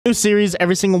New series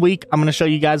every single week. I'm going to show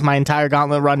you guys my entire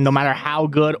Gauntlet run, no matter how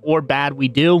good or bad we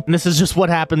do. And this is just what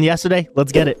happened yesterday.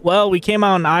 Let's get it. Well, we came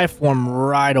out in I form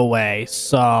right away.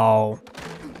 So,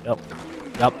 yep.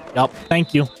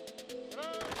 Thank you.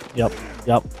 Yep.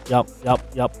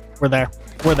 We're there.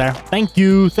 Thank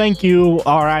you.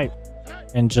 All right.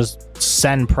 And just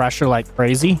send pressure like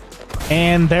crazy.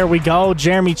 And there we go.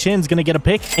 Jeremy Chin's going to get a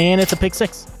pick, and it's a pick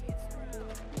six.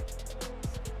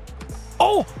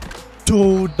 Oh!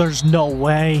 Dude, there's no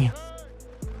way.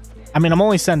 I mean, I'm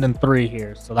only sending 3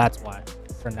 here, so that's why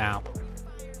for now.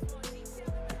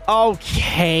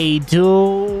 Okay,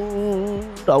 dude.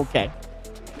 Okay.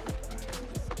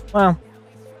 Well,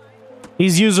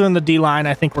 he's using the D line.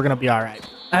 I think we're going to be all right.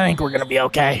 I think we're going to be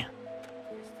okay.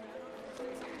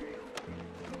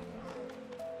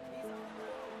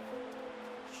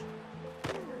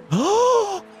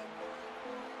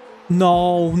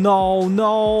 No.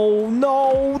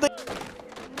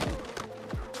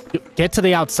 Get to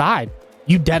the outside.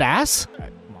 You dead ass?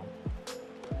 Right, come on.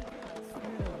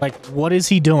 Like, what is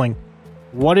he doing?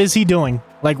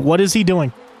 Like, what is he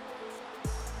doing?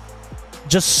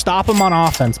 Just stop him on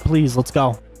offense, please. Let's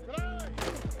go.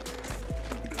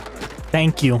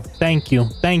 Thank you.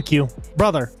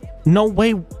 Brother, no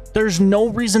way. There's no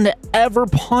reason to ever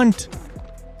punt.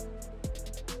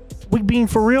 We being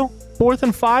for real? 4th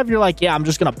and 5, you're like, yeah, I'm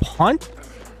just gonna punt?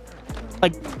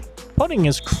 Like, punting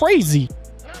is crazy.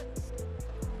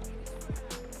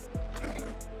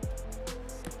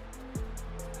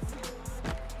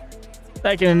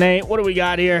 Second and 8. What do we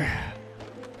got here?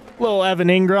 Little Evan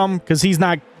Ingram, because he's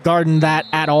not guarding that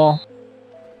at all.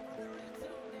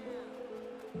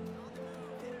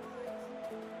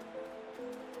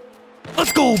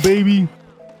 Let's go, baby.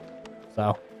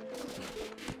 So,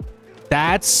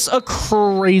 that's a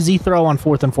crazy throw on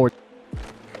 4th and 4.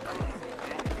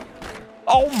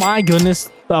 Oh, my goodness.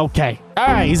 Okay. All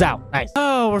right, he's out. Nice.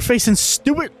 Oh, we're facing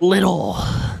Stuart Little.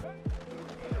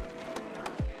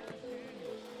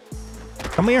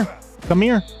 Come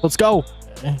here. Let's go.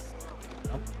 Okay.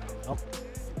 Nope.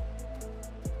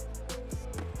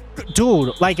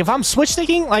 Dude, like, if I'm switch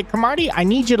sticking, like, Cromartie, I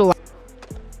need you to, like...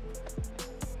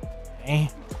 Okay.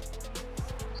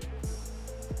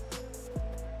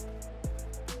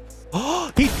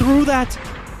 Oh, he threw that.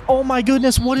 Oh, my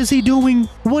goodness. What is he doing?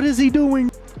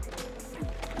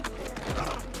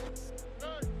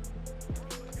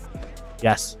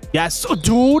 Yes. Oh,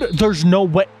 dude, there's no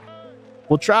way.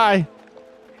 We'll try.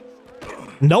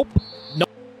 Nope.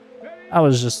 That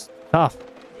was just tough.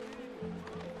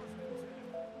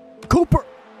 Cooper,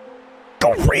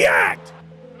 go react.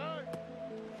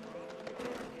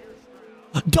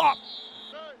 Dog.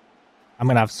 I'm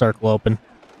gonna have circle open.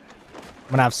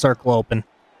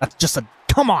 That's just a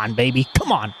come on, baby.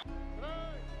 Come on.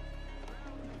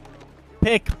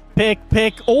 Pick.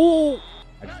 Oh,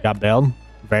 I just got bailed.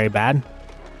 Very bad.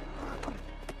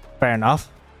 Fair enough.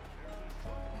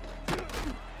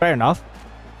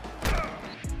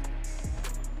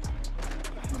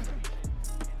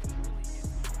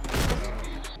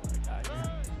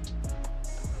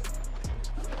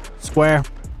 Square.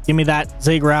 Give me that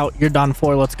zig route. You're done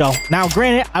for. Let's go. Now,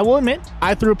 granted, I will admit,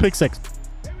 I threw a pick six.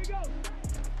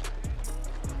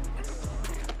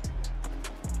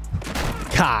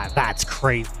 God, that's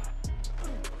crazy.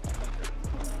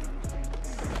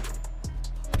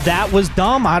 That was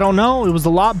dumb. I don't know. It was a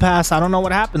lob pass. I don't know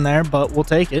what happened there, but we'll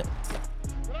take it.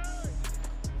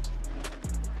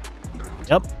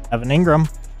 Yep. Evan Ingram.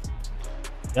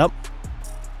 Yep.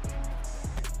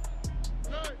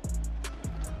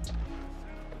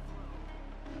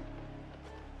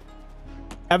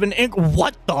 Evan Ingram.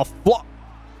 What the fuck?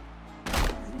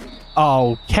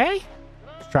 Okay.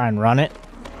 Let's try and run it.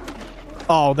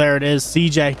 Oh, there it is.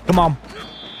 CJ. Come on.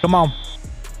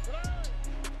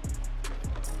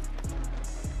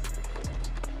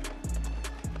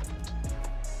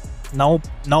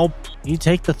 Nope. You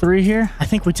take the 3 here? I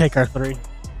think we take our 3.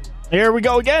 Here we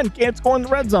go again. Can't score in the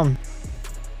red zone.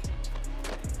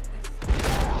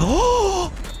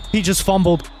 Oh, he just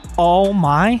fumbled. Oh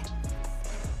my.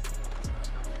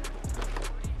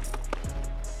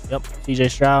 Yep.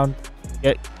 CJ Stroud.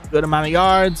 Get a good amount of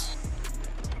yards.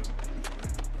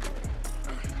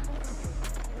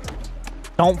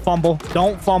 Don't fumble.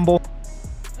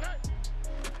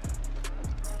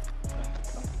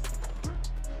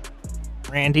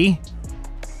 Randy.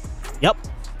 Yep.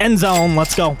 End zone.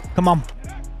 Let's go. Come on.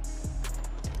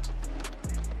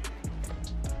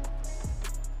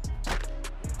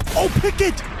 Oh, pick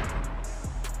it.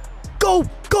 Go,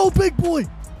 big boy.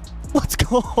 Let's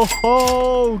go.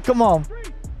 Come on.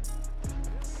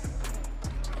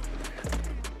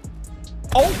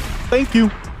 Oh, thank you.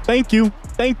 Thank you.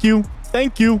 Thank you.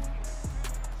 Thank you.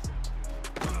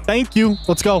 Thank you.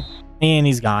 Let's go. And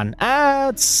he's gone.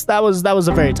 That was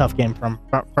a very tough game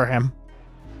for him.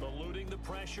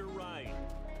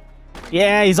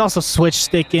 Yeah, he's also switch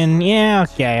sticking. Yeah,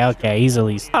 okay. He's at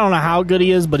least, I don't know how good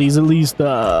he is, but he's at least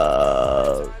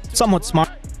somewhat smart.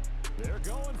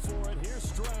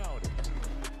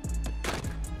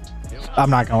 I'm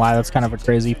not gonna lie, that's kind of a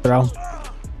crazy throw.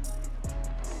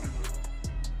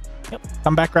 Yep,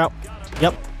 come back route.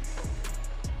 Yep.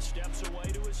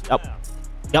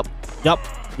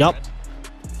 Yep.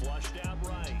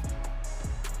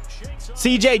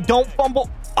 CJ, don't fumble.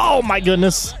 Oh my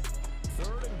goodness.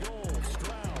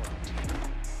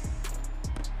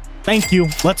 Thank you.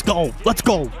 Let's go. Let's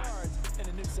go.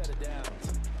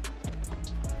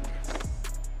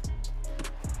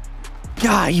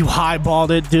 God, you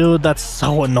highballed it, dude. That's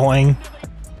so annoying.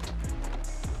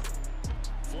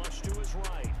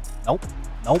 Nope.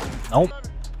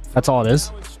 That's all it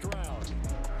is.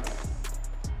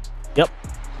 Yep.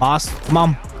 Moss, come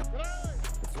on.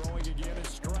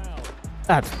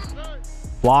 That's...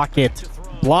 Block it.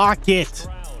 Block it.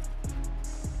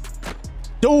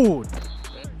 Dude.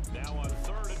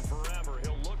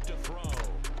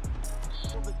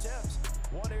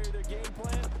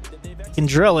 Can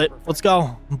drill it. Let's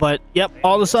go. But yep,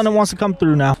 all of a sudden it wants to come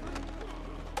through now.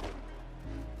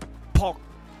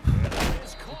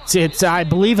 It's I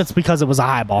believe it's because it was a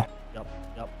high ball.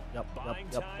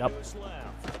 Yep.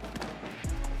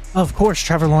 Of course,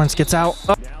 Trevor Lawrence gets out.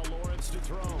 Oh.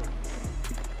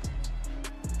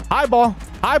 High ball.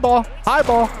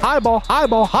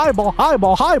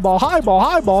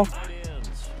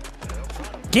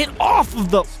 Get off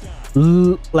of the...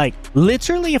 Like,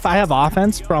 literally, if I have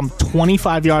offense from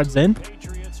 25 yards in,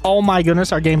 oh my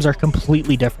goodness, our games are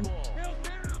completely different.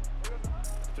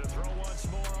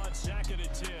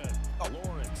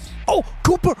 Oh,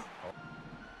 Cooper!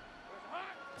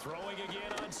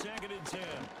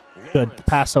 Good.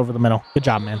 Pass over the middle. Good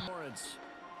job, man.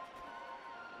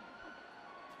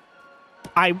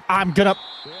 I'm gonna...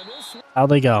 How'd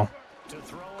they go?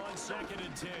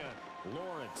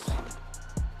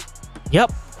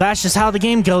 Yep. That's just how the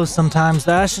game goes sometimes.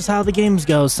 That's just how the games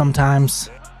go sometimes.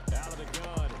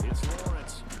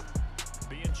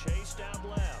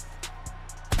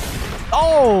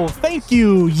 Oh, thank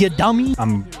you, you dummy.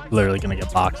 I'm literally going to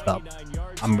get boxed up.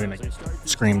 I'm going to get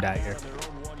screamed at here.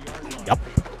 Yep.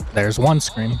 There's one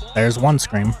scream. There's one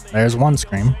scream. There's one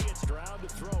scream.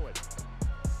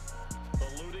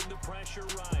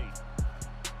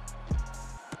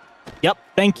 Yep.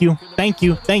 Thank you. Thank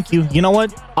you. Thank you. You know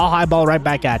what? I'll highball right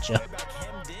back at you.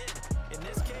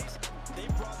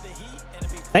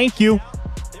 Thank you.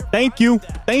 Thank you.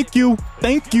 Thank you.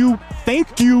 Thank you.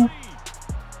 Thank you.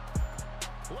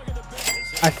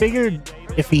 I figured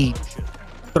if he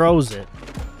throws it.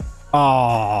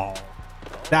 Oh,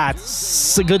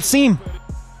 that's a good seam.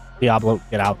 Diablo,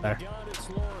 get out there.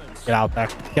 Get out there.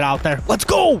 Get out there. Let's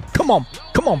go. Come on.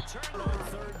 Come on.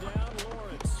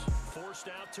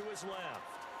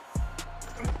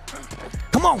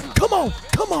 Come on. Come on.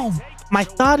 Come on. My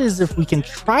thought is if we can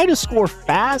try to score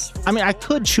fast. I mean, I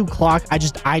could chew clock.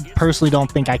 I personally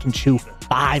don't think I can chew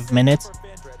 5 minutes.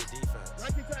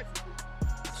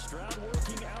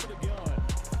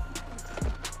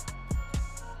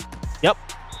 Yep.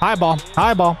 High ball.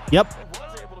 High ball. Yep.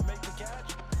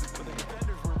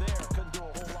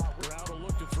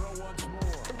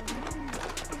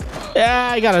 Yeah,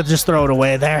 I gotta just throw it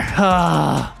away there.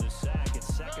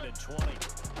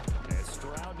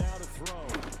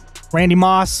 Randy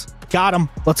Moss. Got him.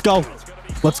 Let's go.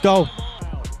 Let's go.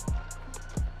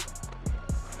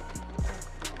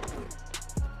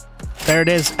 There it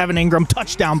is. Evan Ingram.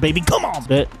 Touchdown, baby. Come on.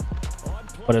 But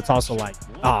it's also like,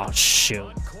 oh,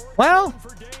 shoot. Well,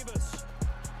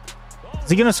 is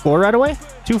he going to score right away?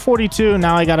 242.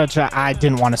 Now I got to try. I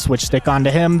didn't want to switch stick onto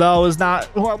him, though. Is not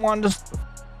who I wanted to.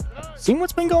 See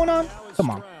what's been going on? Come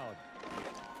on.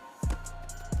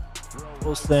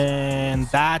 Wilson.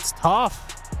 That's tough.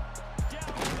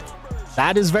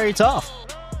 That is very tough.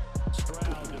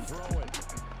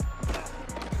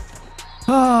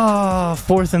 Oh,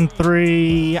 4th and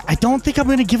 3. I don't think I'm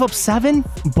going to give up 7,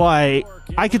 but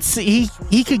I could see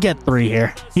he could get 3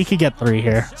 here. He could get 3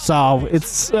 here. So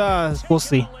it's we'll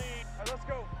see.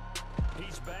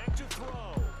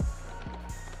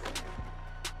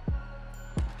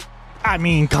 I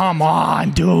mean, come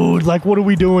on, dude. Like, what are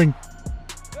we doing?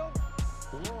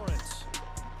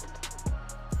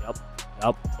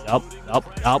 Yup.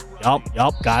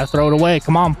 Gotta throw it away.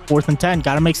 Come on. 4th and 10.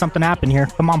 Gotta make something happen here.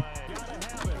 Come on.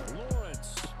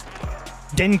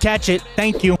 Didn't catch it.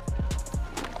 Thank you.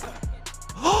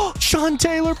 Sean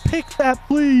Taylor, pick that,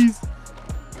 please.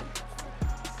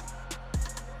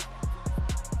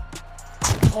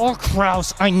 Paul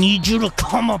Krause, I need you to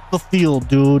come up the field,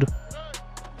 dude.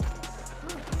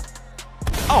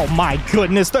 Oh my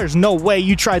goodness, there's no way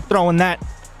you tried throwing that.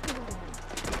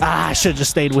 Ah, I should have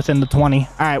just stayed within the 20. All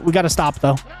right, we got to stop,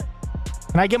 though.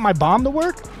 Can I get my bomb to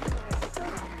work?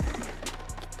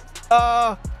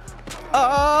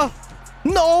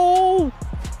 No!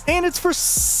 And it's for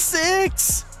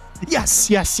 6. Yes,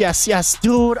 yes, yes, yes.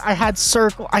 Dude, I had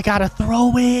circle. I got to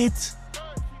throw it.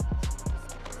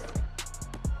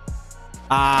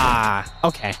 Ah,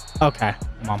 okay, okay.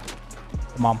 Come on,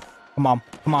 come on, come on,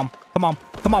 come on, come on,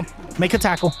 come on. Make a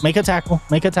tackle, make a tackle,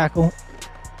 make a tackle.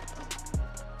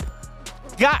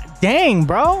 God dang,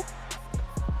 bro.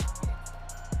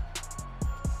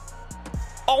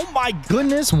 Oh my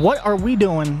goodness, what are we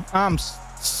doing?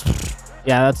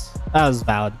 Yeah, that was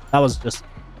valid. That was just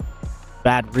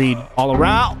bad read all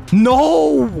around.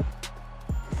 No.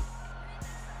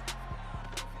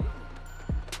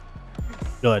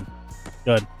 Good.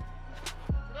 Good.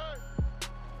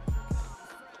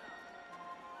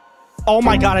 Oh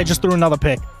my God, I just threw another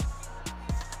pick.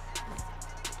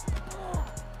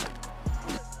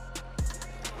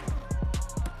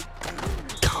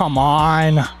 Come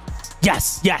on.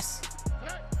 Yes, yes.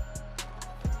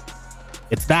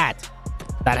 It's that.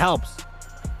 That helps.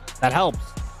 That helps.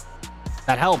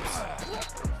 That helps.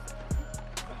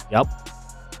 Yep.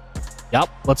 Yep,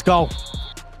 let's go.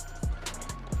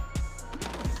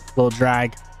 Little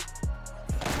drag.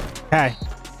 Okay.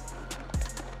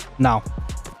 No.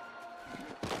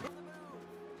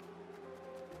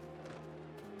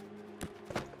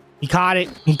 He caught it.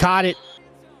 He caught it.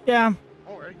 Yeah.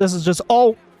 This is just...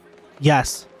 Oh.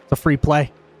 Yes. It's a free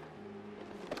play.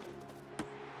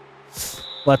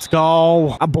 Let's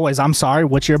go. Boys, I'm sorry.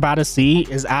 What you're about to see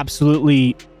is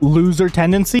absolutely loser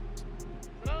tendency.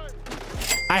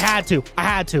 I had to. I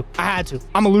had to. I had to.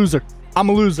 I'm a loser. I'm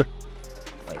a loser.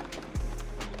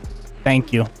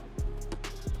 Thank you.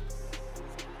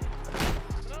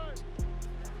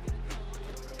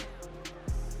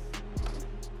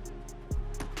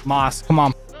 Moss, come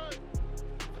on.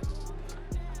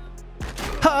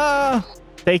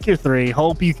 Take your 3.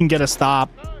 Hope you can get a stop.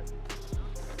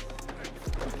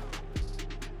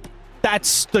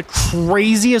 That's the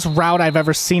craziest route I've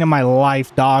ever seen in my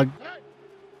life, dog.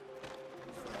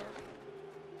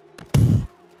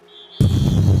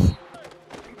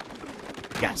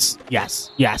 Yes,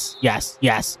 yes, yes, yes,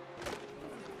 yes.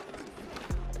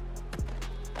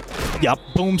 Yep,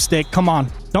 boomstick. Come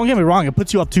on. Don't get me wrong. It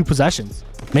puts you up 2 possessions.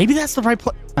 Maybe that's the right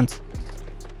play.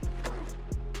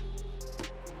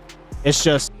 It's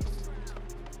just...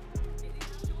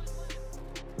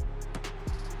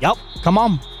 Yep. Come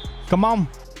on. Come on.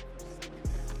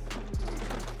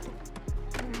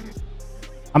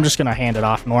 I'm just going to hand it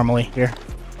off normally here.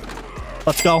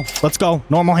 Let's go. Let's go.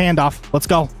 Normal handoff. Let's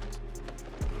go.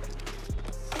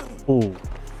 Oh.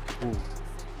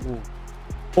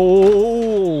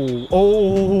 Oh.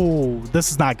 Oh. This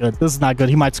is not good. This is not good.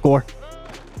 He might score.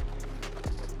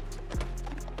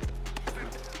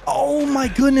 Oh my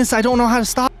goodness. I don't know how to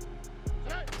stop.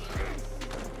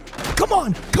 Come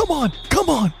on. Come on. Come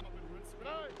on.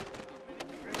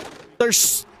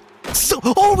 There's so...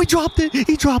 Oh, we dropped it.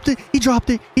 He dropped it. He dropped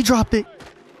it. He dropped it.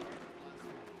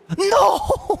 No.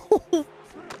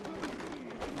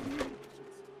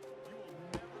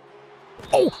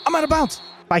 Oh, I'm out of bounds.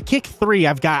 If I kick 3,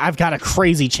 I've got a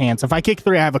crazy chance. If I kick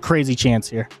 3, I have a crazy chance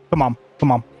here. Come on.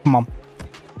 Come on. Come on.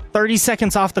 30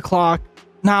 seconds off the clock.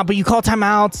 Nah, but you call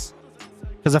timeouts.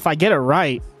 Because if I get it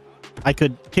right, I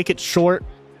could kick it short.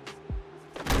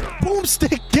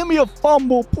 Boomstick, give me a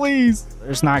fumble, please.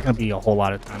 There's not going to be a whole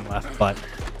lot of time left, but...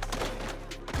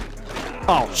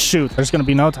 Oh, shoot. There's going to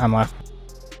be no time left.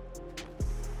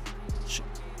 Shoot.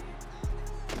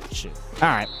 Shoot. All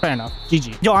right, fair enough.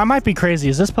 GG. Yo, I might be crazy.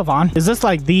 Is this Pavon? Is this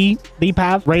like the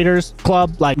path? Raiders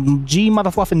club? Like G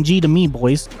motherfucking G to me,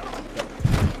 boys.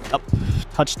 Up.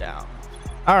 Touchdown.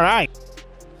 All right.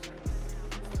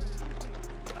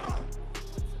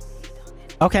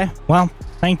 Okay, well,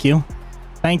 thank you.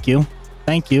 Thank you.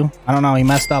 Thank you. I don't know. He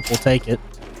messed up. We'll take it.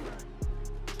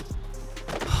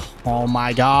 Oh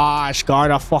my gosh. Guard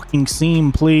a fucking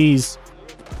seam, please.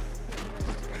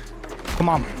 Come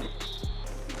on.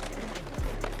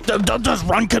 Does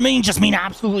run command just mean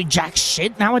absolutely jack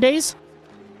shit nowadays?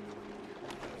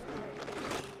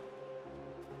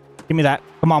 Give me that.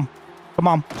 Come on. Come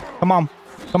on. Come on.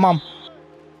 Come on.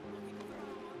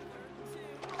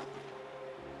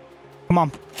 Come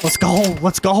on. Let's go.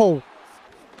 Let's go.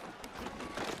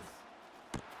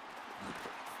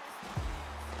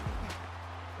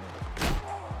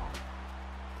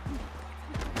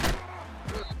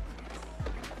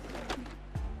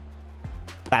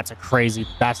 That's a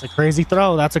crazy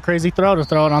throw. That's a crazy throw to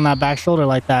throw it on that back shoulder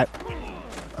like that.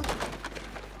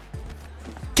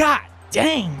 God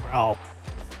dang, bro.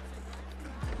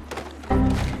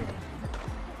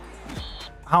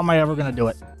 How am I ever going to do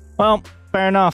it? Well, fair enough.